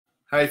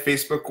Hi,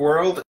 Facebook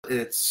world.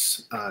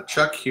 It's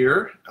Chuck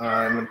here.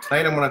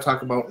 Tonight I'm going to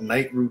talk about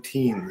night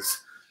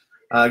routines.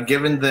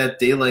 Given that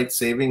daylight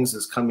savings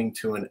is coming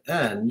to an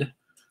end,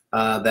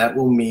 that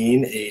will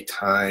mean a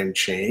time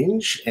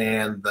change,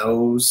 and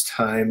those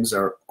times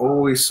are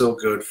always so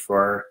good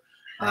for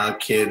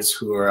kids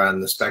who are on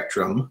the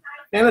spectrum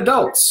and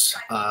adults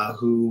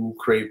who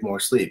crave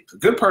more sleep. The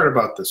good part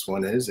about this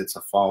one is it's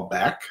a fall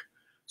back,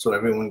 so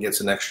everyone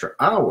gets an extra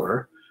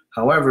hour.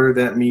 However,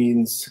 that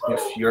means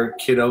if your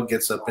kiddo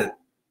gets up at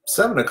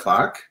 7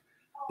 o'clock,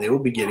 they will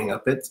be getting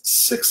up at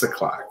 6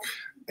 o'clock.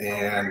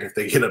 And if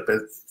they get up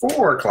at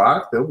 4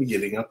 o'clock, they'll be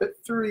getting up at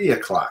 3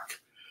 o'clock.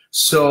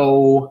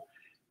 So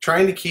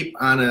trying to keep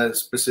on a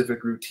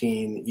specific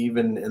routine,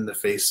 even in the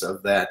face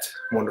of that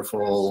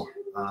wonderful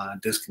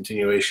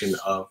discontinuation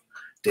of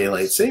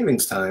daylight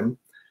savings time,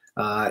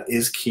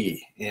 is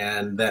key.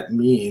 And that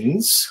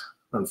means,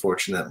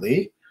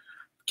 unfortunately,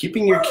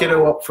 keeping your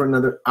kiddo up for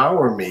another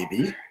hour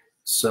maybe,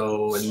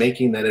 and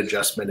making that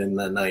adjustment in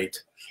the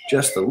night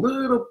just a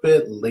little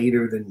bit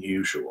later than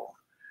usual.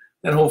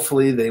 And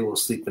hopefully they will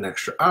sleep an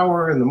extra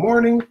hour in the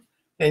morning,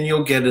 and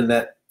you'll get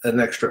an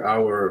extra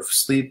hour of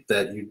sleep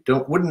that you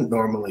wouldn't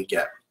normally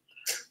get.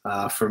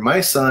 For my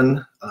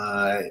son,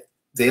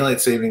 daylight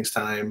savings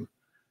time,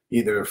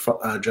 either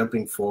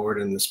jumping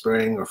forward in the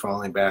spring or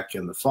falling back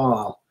in the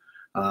fall,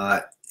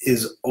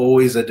 is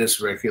always a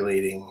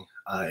dysregulating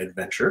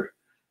adventure.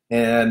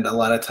 And a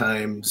lot of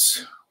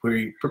times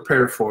we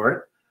prepare for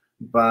it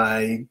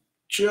by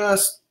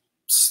just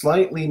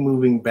slightly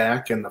moving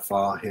back in the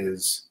fall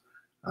his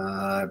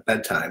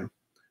bedtime.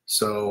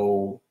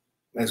 So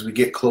as we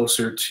get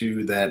closer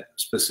to that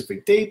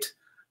specific date,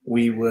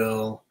 we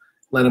will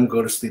let him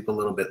go to sleep a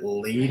little bit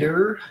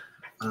later,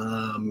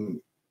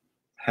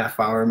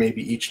 half hour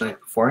maybe each night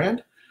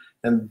beforehand,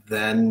 and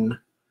then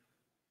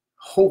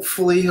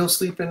hopefully he'll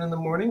sleep in the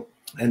morning.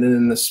 And then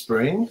in the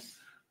spring,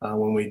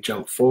 when we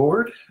jump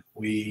forward,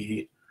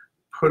 we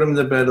put him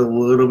to bed a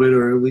little bit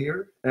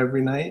earlier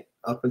every night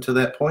up until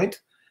that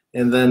point,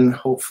 and then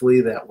hopefully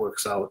that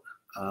works out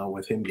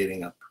with him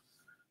getting up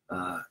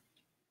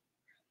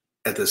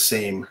at the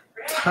same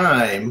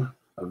time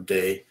of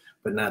day,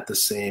 but not the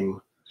same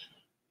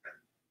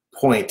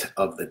point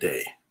of the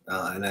day.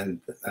 And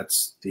then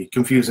that's the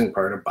confusing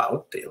part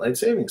about daylight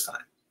savings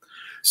time.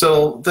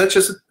 So that's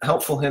just a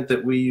helpful hint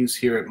that we use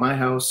here at my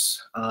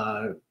house.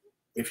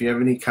 If you have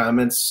any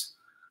comments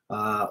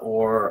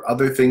or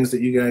other things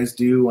that you guys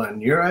do on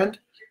your end,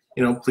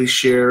 please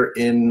share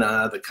in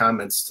the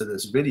comments to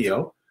this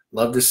video.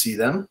 Love to see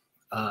them.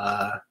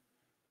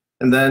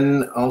 And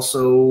then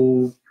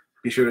also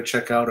be sure to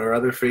check out our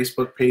other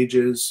Facebook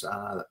pages,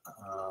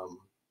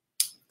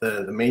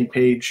 the main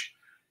page,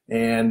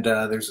 and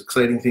there's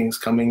exciting things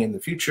coming in the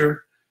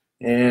future.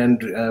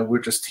 And we're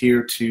just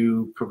here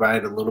to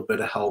provide a little bit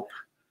of help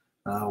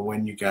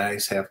when you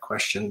guys have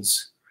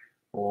questions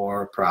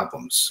or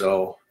problems.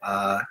 So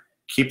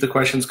keep the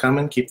questions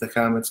coming, keep the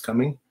comments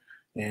coming,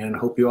 and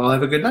hope you all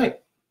have a good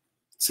night.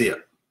 See ya.